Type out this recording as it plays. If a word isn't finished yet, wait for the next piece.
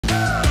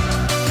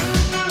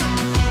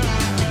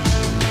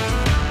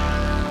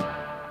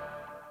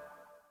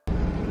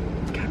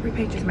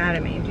Paige is mad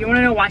at me. Do you want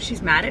to know why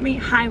she's mad at me?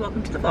 Hi,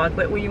 welcome to the vlog.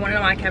 But you want to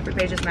know why Kapri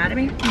Paige is mad at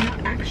me? Not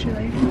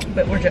actually.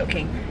 But we're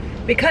joking.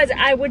 Because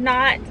I would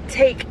not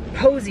take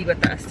Posey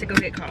with us to go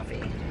get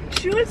coffee.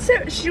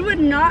 She would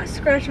not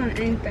scratch on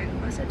anything.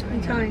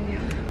 I'm telling you.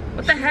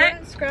 What the heck? She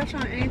wouldn't scratch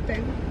on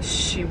anything.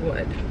 She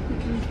would.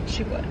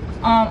 She would.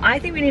 I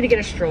think we need to get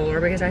a stroller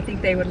because I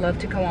think they would love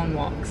to go on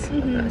walks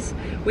with us.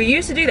 We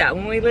used to do that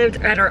when we lived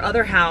at our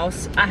other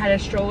house. I had a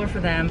stroller for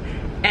them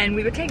and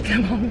we would take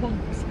them on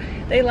walks.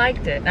 They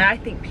liked it and I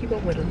think people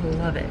would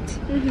love it.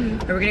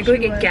 And we're gonna go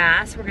get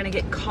gas. We're gonna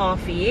get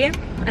coffee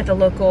at the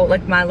local,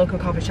 like my local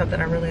coffee shop that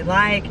I really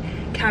like.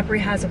 Kapri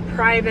has a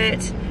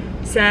private.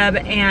 Seb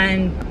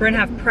and Brin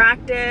have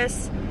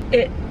practice.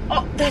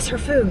 Oh, that's her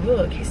food.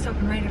 Look, he's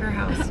stopping right at our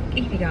house.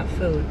 Evie got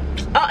food.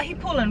 Oh, he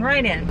pulling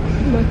right in.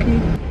 Lucky.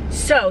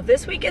 So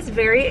this week is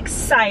very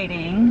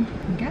exciting.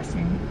 I'm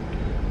guessing.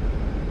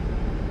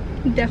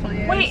 It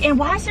definitely is. Wait, and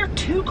why is there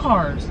 2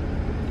 cars?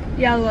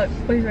 Yeah, look.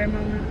 Please wait a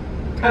moment.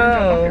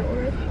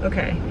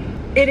 Okay.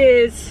 It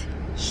is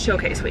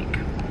showcase week.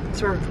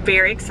 So we're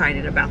very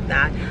excited about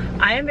that.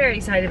 I am very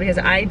excited because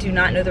I do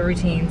not know the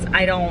routines.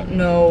 I don't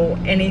know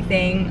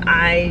anything.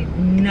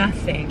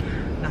 Nothing.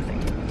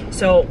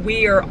 So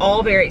we are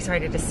all very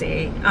excited to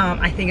see.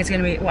 I think it's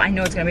gonna be, well, I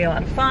know it's gonna be a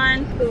lot of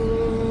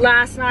fun.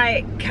 Last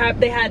night,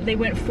 they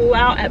went full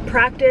out at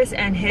practice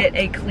and hit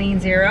a clean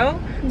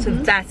 0. So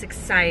that's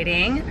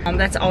exciting.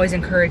 That's always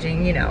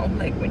encouraging, you know,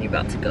 like when you're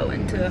about to go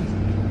into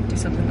do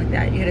something like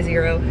that, you hit a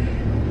 0.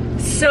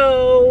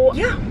 So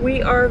yeah,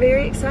 we are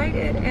very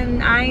excited,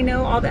 and I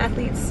know all the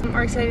athletes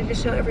are excited to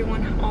show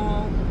everyone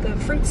all the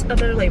fruits of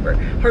their labor,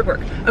 hard work.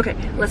 Okay,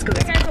 let's go.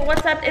 Okay, so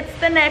what's up? It's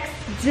the next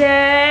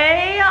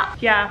day.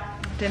 Yeah,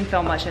 didn't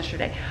film much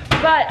yesterday,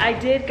 but I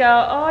did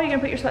go. Oh, you're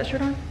gonna put your sweatshirt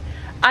on?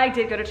 I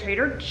did go to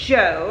Trader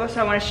Joe's,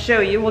 so I want to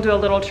show you. We'll do a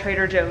little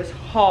Trader Joe's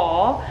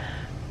haul.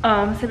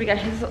 So we got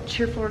his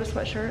Cheer Florida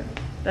sweatshirt.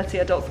 That's the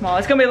adult small.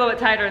 It's gonna be a little bit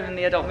tighter than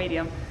the adult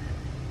medium,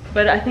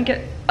 but I think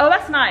it. Oh,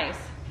 that's nice.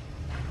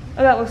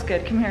 Oh, that looks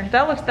good. Come here.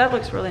 That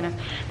looks really nice.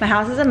 My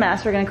house is a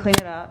mess. We're gonna clean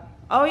it up.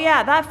 Oh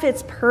yeah, that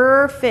fits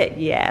perfect.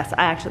 Yes,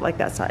 I actually like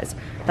that size.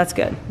 That's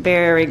good.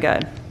 Very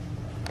good.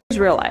 It's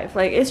real life.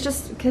 Like, it's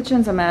just,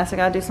 kitchen's a mess. I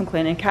gotta do some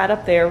cleaning. Cat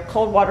up there,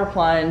 cold water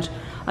plunge,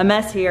 a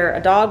mess here,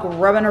 a dog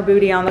rubbing her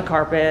booty on the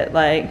carpet.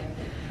 Like,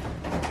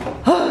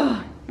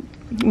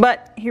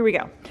 but here we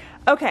go.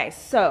 Okay,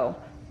 so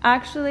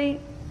actually,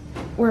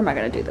 where am I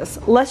gonna do this?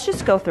 Let's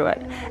just go through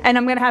it. And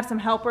I'm gonna have some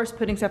helpers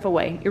putting stuff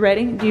away. You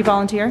ready? Do you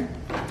volunteer?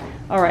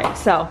 All right,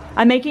 so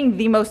I'm making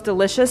the most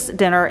delicious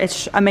dinner.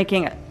 I'm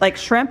making like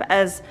shrimp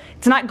as,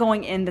 it's not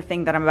going in the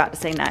thing that I'm about to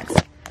say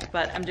next,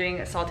 but I'm doing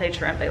sauteed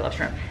shrimp. They love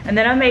shrimp. And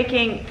then I'm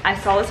making, I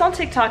saw this on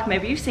TikTok,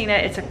 maybe you've seen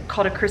it. It's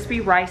called a crispy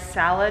rice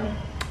salad.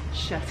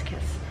 Chef's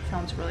kiss.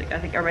 Sounds really good. I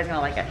think everybody's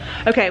gonna like it.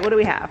 Okay, what do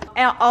we have?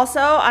 And also,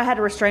 I had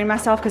to restrain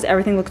myself because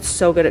everything looked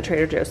so good at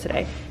Trader Joe's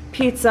today.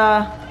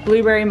 Pizza,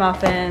 blueberry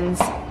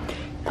muffins.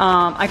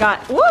 I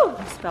got, woo,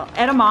 I spelled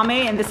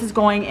edamame, and this is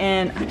going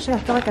in, actually I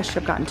feel like I should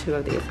have gotten 2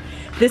 of these.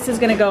 This is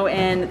gonna go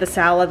in the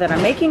salad that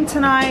I'm making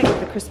tonight with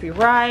the crispy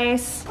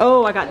rice.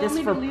 Oh, I got this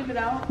for, leave it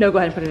out? No, go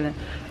ahead and put it in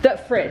the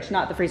fridge,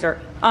 not the freezer.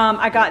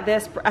 I got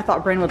this, I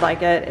thought Brin would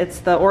like it. It's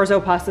the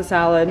orzo pasta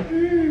salad.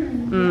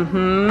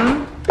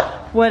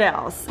 What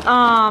else?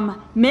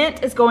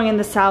 Mint is going in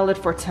the salad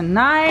for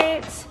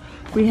tonight.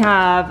 We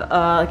have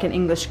like an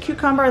English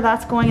cucumber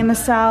that's going in the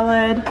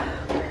salad.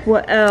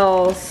 What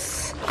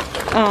else?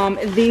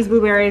 These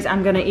blueberries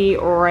I'm gonna eat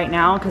right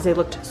now because they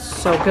looked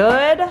so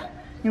good.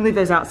 You leave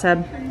those out,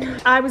 Seb.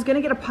 I was gonna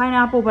get a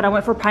pineapple, but I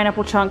went for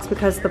pineapple chunks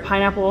because the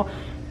pineapple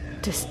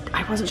just,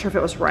 I wasn't sure if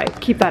it was right.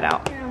 Keep that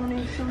out.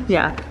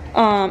 Yeah.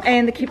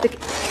 And keep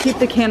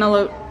the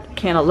cantaloupe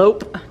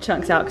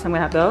chunks out because I'm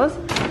gonna have those.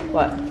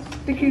 What?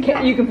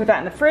 You can put that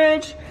in the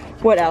fridge.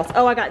 What else?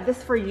 Oh, I got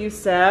this for you,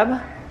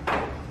 Seb.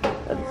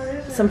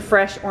 Some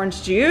fresh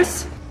orange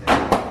juice.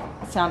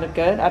 That sounded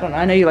good. I don't know.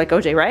 I know you like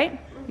OJ,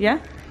 right? Yeah?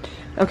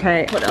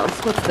 Okay, what else?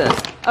 What's this?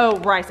 Oh,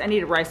 rice. I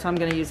needed rice, so I'm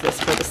gonna use this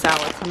for the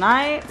salad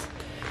tonight.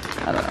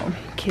 I don't know.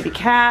 Kitty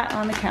cat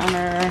on the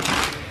counter.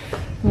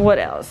 What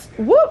else?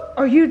 Whoop!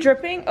 Are you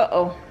dripping?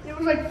 Uh-oh. It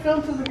was like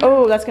filled to the ground.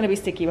 Oh, that's gonna be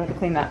sticky. We'll have to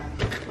clean that.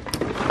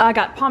 I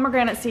got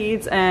pomegranate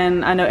seeds,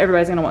 and I know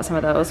everybody's gonna want some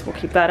of those. We'll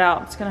keep that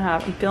out. It's gonna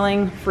have, I'm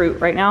feeling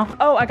fruit right now.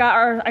 Oh, I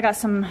got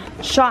some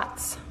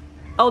shots.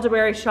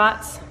 Elderberry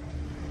shots.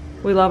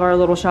 We love our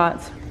little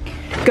shots.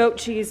 Goat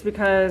cheese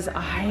because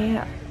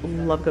I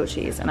love goat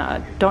cheese and I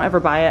don't ever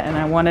buy it and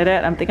I wanted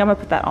it. I think I'm gonna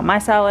put that on my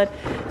salad.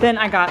 Then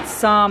I got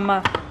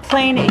some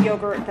plain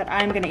yogurt that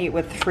I'm gonna eat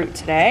with fruit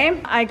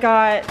today. I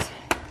got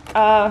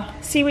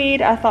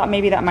seaweed. I thought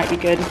maybe that might be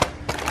good,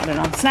 I don't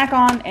know, snack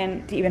on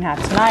and to even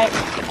have tonight.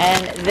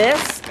 And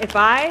this, if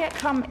I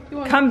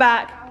come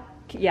back,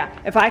 yeah,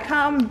 if I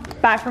come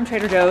back from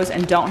Trader Joe's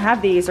and don't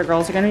have these, our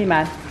girls are gonna be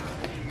mad.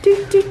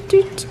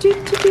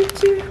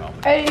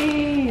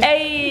 Hey.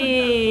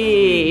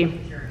 Hey.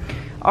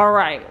 All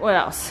right, what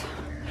else?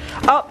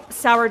 Oh,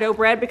 sourdough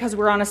bread because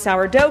we're on a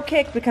sourdough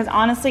kick because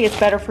honestly it's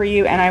better for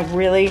you and I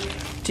really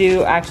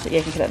do actually, yeah,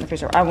 you can put that in the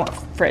freezer. I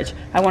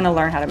want to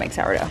learn how to make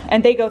sourdough.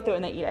 And they go through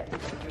and they eat it.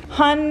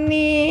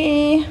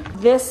 Honey,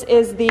 this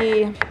is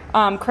the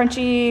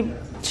crunchy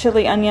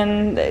chili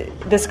onion.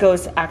 This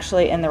goes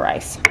actually in the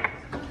rice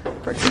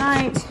for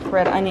tonight.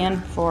 Red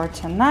onion for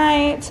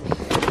tonight.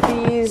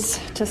 These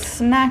to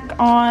snack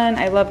on.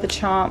 I love the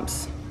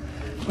chomps.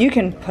 You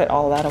can put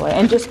all that away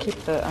and just keep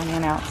the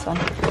onion out. So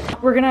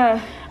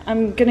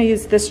I'm gonna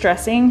use this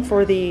dressing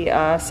for the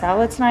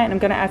salad tonight, and I'm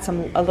gonna add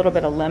a little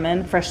bit of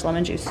lemon, fresh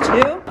lemon juice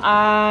too.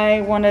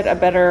 I wanted a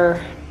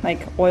better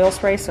like oil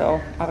spray,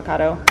 so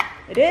avocado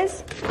it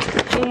is.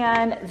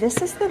 And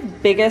this is the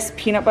biggest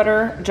peanut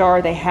butter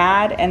jar they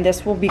had, and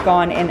this will be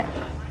gone in,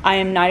 I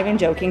am not even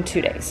joking,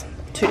 2 days.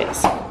 2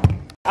 days.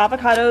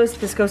 Avocados,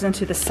 this goes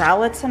into the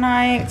salad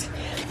tonight.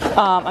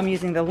 I'm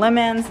using the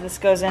lemons, this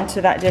goes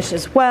into that dish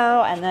as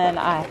well. And then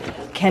I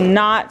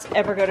cannot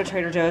ever go to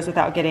Trader Joe's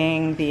without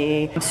getting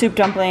the soup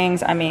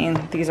dumplings. I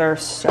mean, these are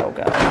so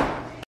good.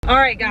 All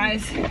right,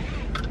 guys,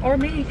 or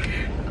me,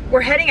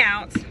 we're heading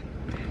out.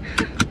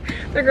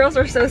 The girls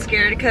are so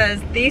scared because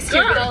these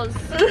two girls.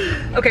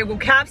 Okay, well,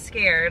 Kap's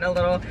scared a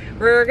little.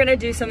 We're gonna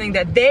do something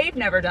that they've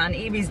never done.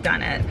 Evie's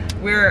done it.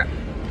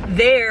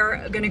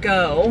 They're gonna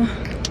go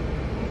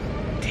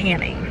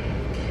tanning,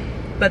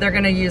 but they're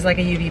gonna use like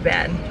a UV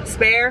bed.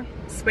 Spare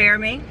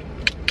me.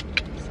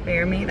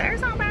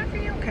 There's not bad for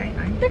you. Okay.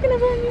 They're gonna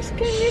burn your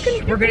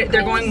skin.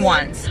 They're going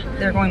once.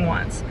 They're going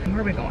once. Where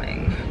are we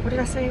going? What did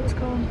I say it was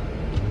called?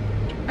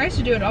 I used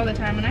to do it all the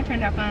time and I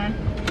turned out fine.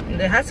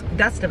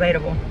 That's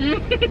debatable.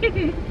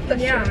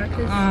 Yeah.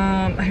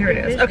 Here it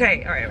is.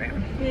 Okay. All right.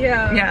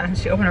 Yeah. Yeah.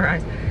 She opened her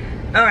eyes.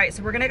 All right.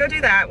 So we're gonna go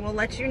do that. We'll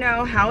let you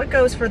know how it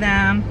goes for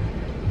them.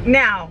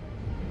 Now,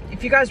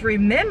 if you guys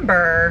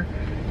remember,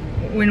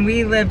 when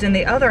we lived in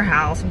the other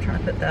house, I'm trying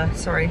to put the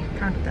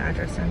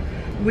address in.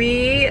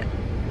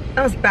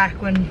 That was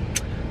back when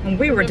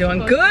we were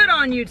doing good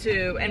on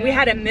YouTube, and we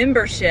had a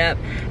membership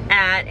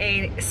at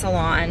a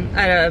salon,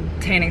 at a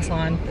tanning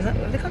salon. Is that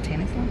what they call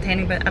tanning salon?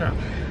 Tanning, but I don't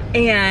know.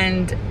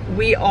 And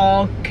we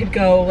all could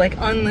go like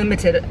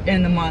unlimited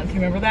in the month. You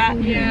remember that?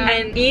 Yeah.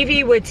 And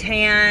Evie would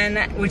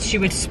tan, which she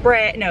would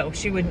spray. No,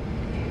 she would.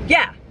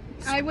 Yeah.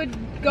 I would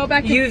go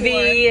back and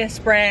UV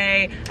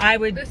spray. I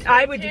would.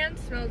 Tan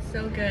smelled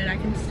so good. I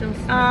can still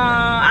smell it.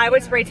 I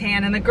would spray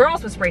tan, and the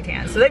girls would spray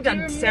tan. So they've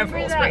done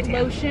several spray tan.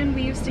 Lotion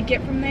we used to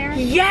get from there?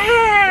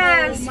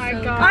 Yes. Oh my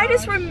god. I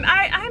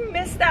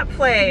miss that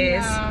place.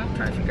 Yeah. I'm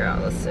trying to figure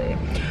out. Let's see.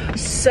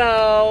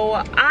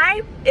 So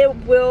I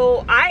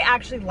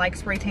actually like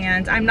spray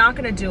tans. I'm not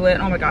gonna do it.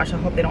 Oh my gosh. I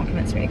hope they don't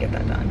convince me to get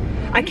that done.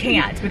 I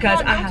can't because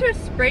I do a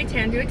spray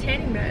tan. Do a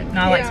tanning bed.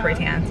 No, I like spray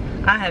tans.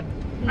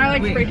 I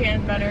like spray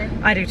tans better.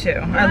 I do too.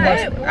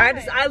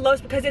 I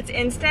love because it's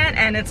instant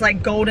and it's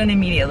like golden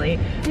immediately.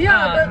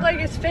 Yeah, but like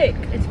it's fake.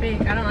 It's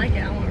fake. I don't like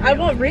it. I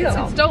want real.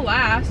 It still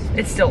lasts.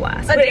 It still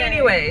lasts. But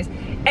anyways,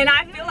 and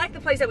I feel like the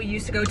place that we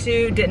used to go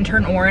to didn't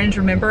turn orange.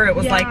 Remember, it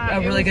was like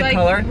a really good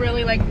color.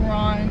 Really like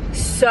bronze.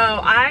 So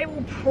I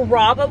will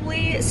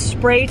probably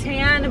spray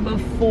tan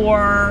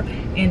before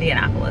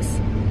Indianapolis.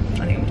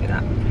 I think I'm gonna do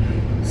that.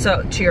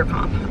 So cheer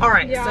comp. All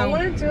right. Yeah, so I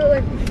want to do it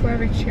like before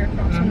every cheer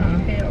comp. So I'm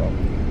not pale.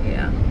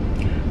 Yeah.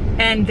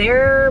 And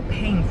they're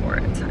paying for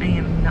it. I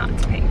am not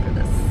paying for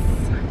this.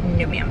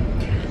 No, ma'am.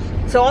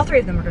 So all three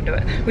of them are gonna do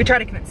it. We tried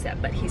to convince Seb,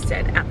 but he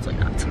said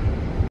absolutely not.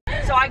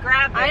 So I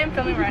grabbed it. I am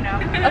filming right now.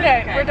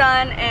 Okay, we're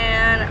done,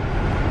 and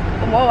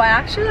whoa, I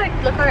actually like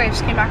look like I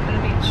just came back from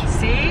the beach.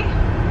 See?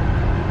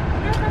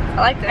 I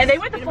like this. And they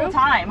went the full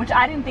time, which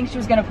I didn't think she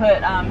was gonna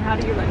put. How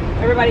do you look?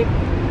 Everybody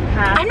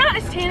has. I'm not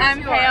as tan as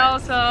you are. I'm pale,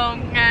 so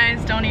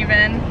guys, don't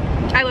even.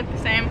 I look the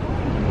same.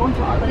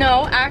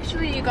 No,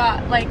 actually, you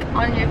got like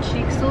on your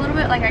cheeks a little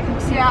bit, like I can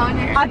see it on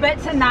your. I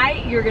bet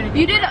tonight you're gonna.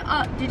 You did.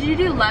 Did you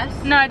do less?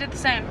 No, I did the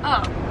same.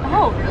 Oh.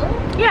 Oh,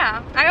 really?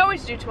 Yeah, I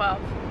always do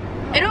 12.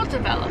 It'll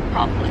develop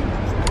probably.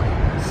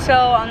 So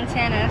I'm the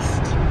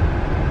tannest.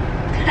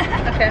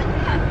 Okay.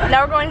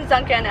 Now we're going to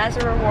Dunkin' as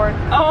a reward.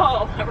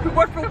 Oh, a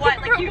reward for what?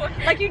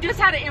 Like you just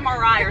had an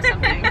MRI or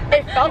something.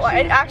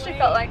 It actually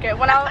felt like it.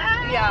 When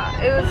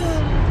yeah, it was.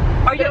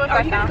 Are you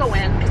gonna go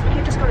in? Because we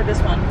can't just go to this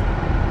one.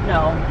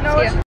 No.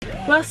 No. Yeah.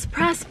 Well,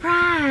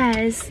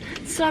 surprise.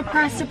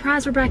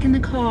 Surprise, we're back in the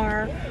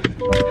car.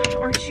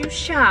 Aren't you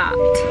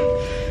shocked?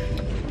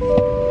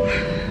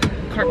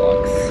 Car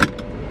vlogs.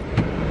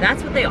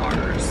 That's what they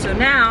are. So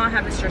now I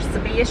have Mr.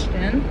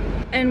 Sebastian,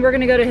 and we're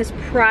gonna go to his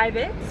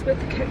privates with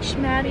Coach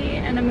Maddie,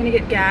 and I'm gonna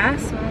get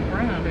gas. Well, we're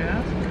gonna do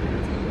gas.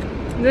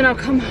 Then I'll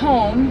come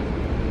home,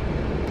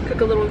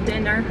 cook a little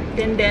dinner,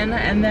 and then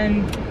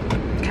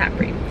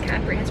Kapri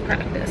has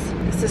practice.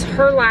 This is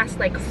her last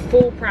like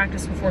full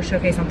practice before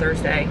showcase on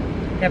Thursday.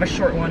 They have a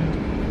short one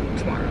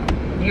tomorrow.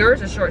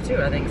 Yours is short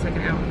too, I think, it's like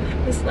an hour.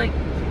 It's like,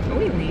 are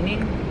we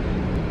leaving?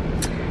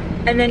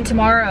 And then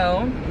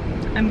tomorrow,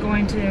 I'm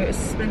going to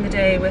spend the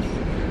day with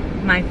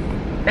my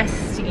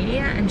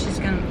bestie, and she's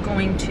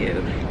going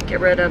to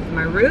get rid of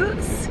my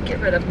roots, get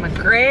rid of my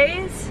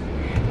grays,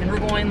 and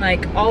we're going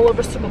like all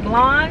over super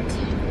blonde.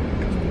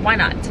 Why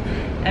not?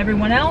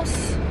 Everyone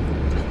else,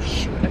 oh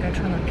shoot, gotta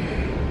try and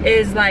look,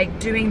 is like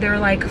doing their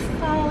like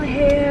fall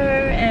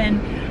hair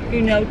and,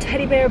 you know,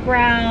 teddy bear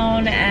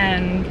brown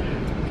and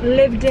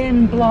lived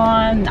in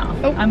blonde.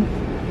 No,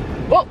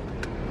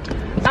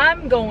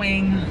 I'm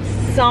going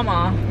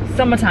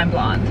summertime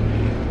blonde.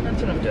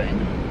 That's what I'm doing.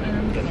 And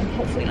I'm gonna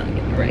hopefully not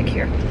get a wreck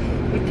here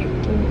with you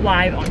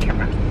live on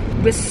camera.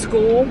 With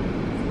school,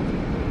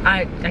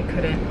 I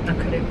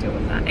couldn't deal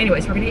with that.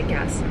 Anyways, we're gonna get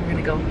gas. We're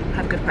gonna go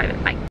have a good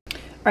private. Bye.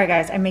 All right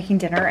guys, I'm making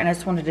dinner and I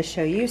just wanted to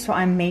show you. So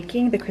I'm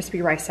making the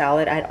crispy rice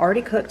salad. I'd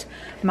already cooked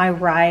my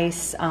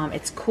rice.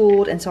 It's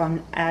cooled, and so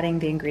I'm adding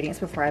the ingredients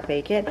before I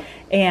bake it.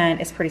 And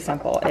it's pretty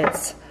simple.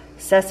 It's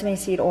sesame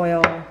seed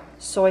oil,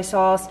 soy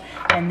sauce,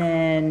 and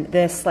then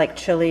this like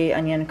chili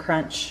onion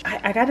crunch.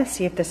 I gotta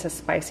see if this is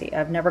spicy.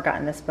 I've never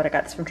gotten this, but I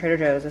got this from Trader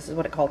Joe's. This is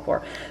what it called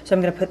for. So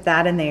I'm gonna put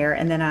that in there,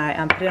 and then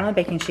I put it on a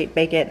baking sheet,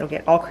 bake it. It'll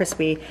get all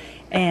crispy,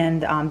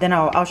 and then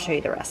I'll show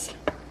you the rest.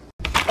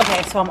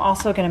 Okay, so I'm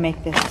also gonna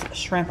make this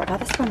shrimp. I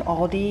got this from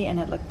Aldi and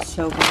it looked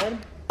so good.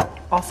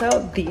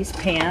 Also, these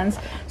pans.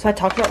 So I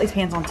talked about these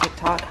pans on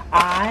TikTok.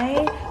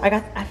 I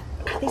got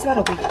these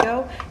about a week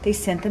ago. They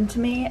sent them to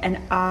me and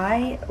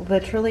I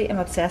literally am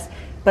obsessed.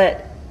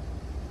 But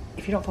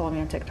if you don't follow me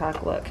on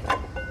TikTok, look.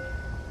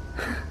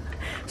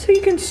 So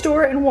you can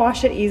store and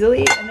wash it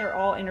easily, and they're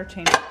all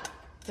interchangeable.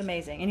 It's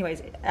amazing.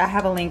 Anyways, I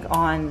have a link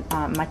on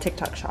my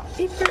TikTok shop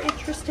if you're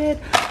interested.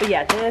 But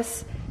yeah,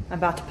 this, I'm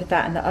about to put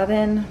that in the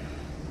oven.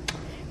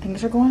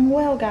 Things are going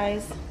well,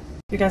 guys.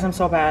 You guys, I'm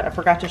so bad. I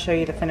forgot to show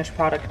you the finished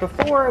product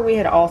before we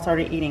had all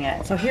started eating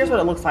it. So here's what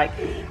it looks like.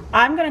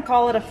 I'm gonna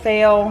call it a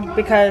fail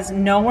because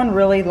no one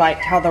really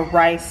liked how the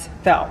rice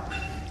felt,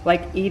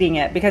 like eating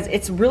it, because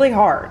it's really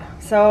hard.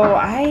 So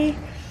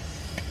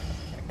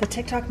the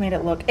TikTok made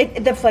it look,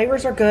 the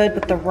flavors are good,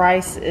 but the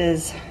rice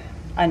is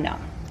a no.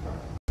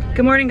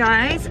 Good morning,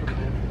 guys.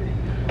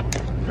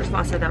 First of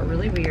all, I said that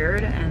really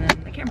weird, and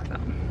then the camera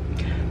fell.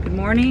 Good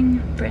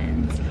morning,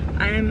 friends.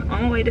 I'm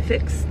on my way to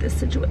fix this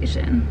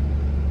situation,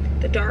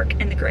 the dark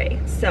and the gray.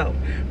 So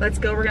let's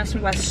go. We're gonna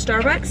swing by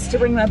Starbucks to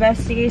bring my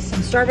besties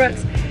some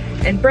Starbucks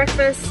and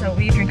breakfast. So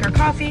we drink our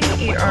coffee,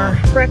 eat our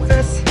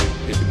breakfast,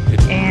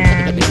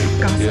 and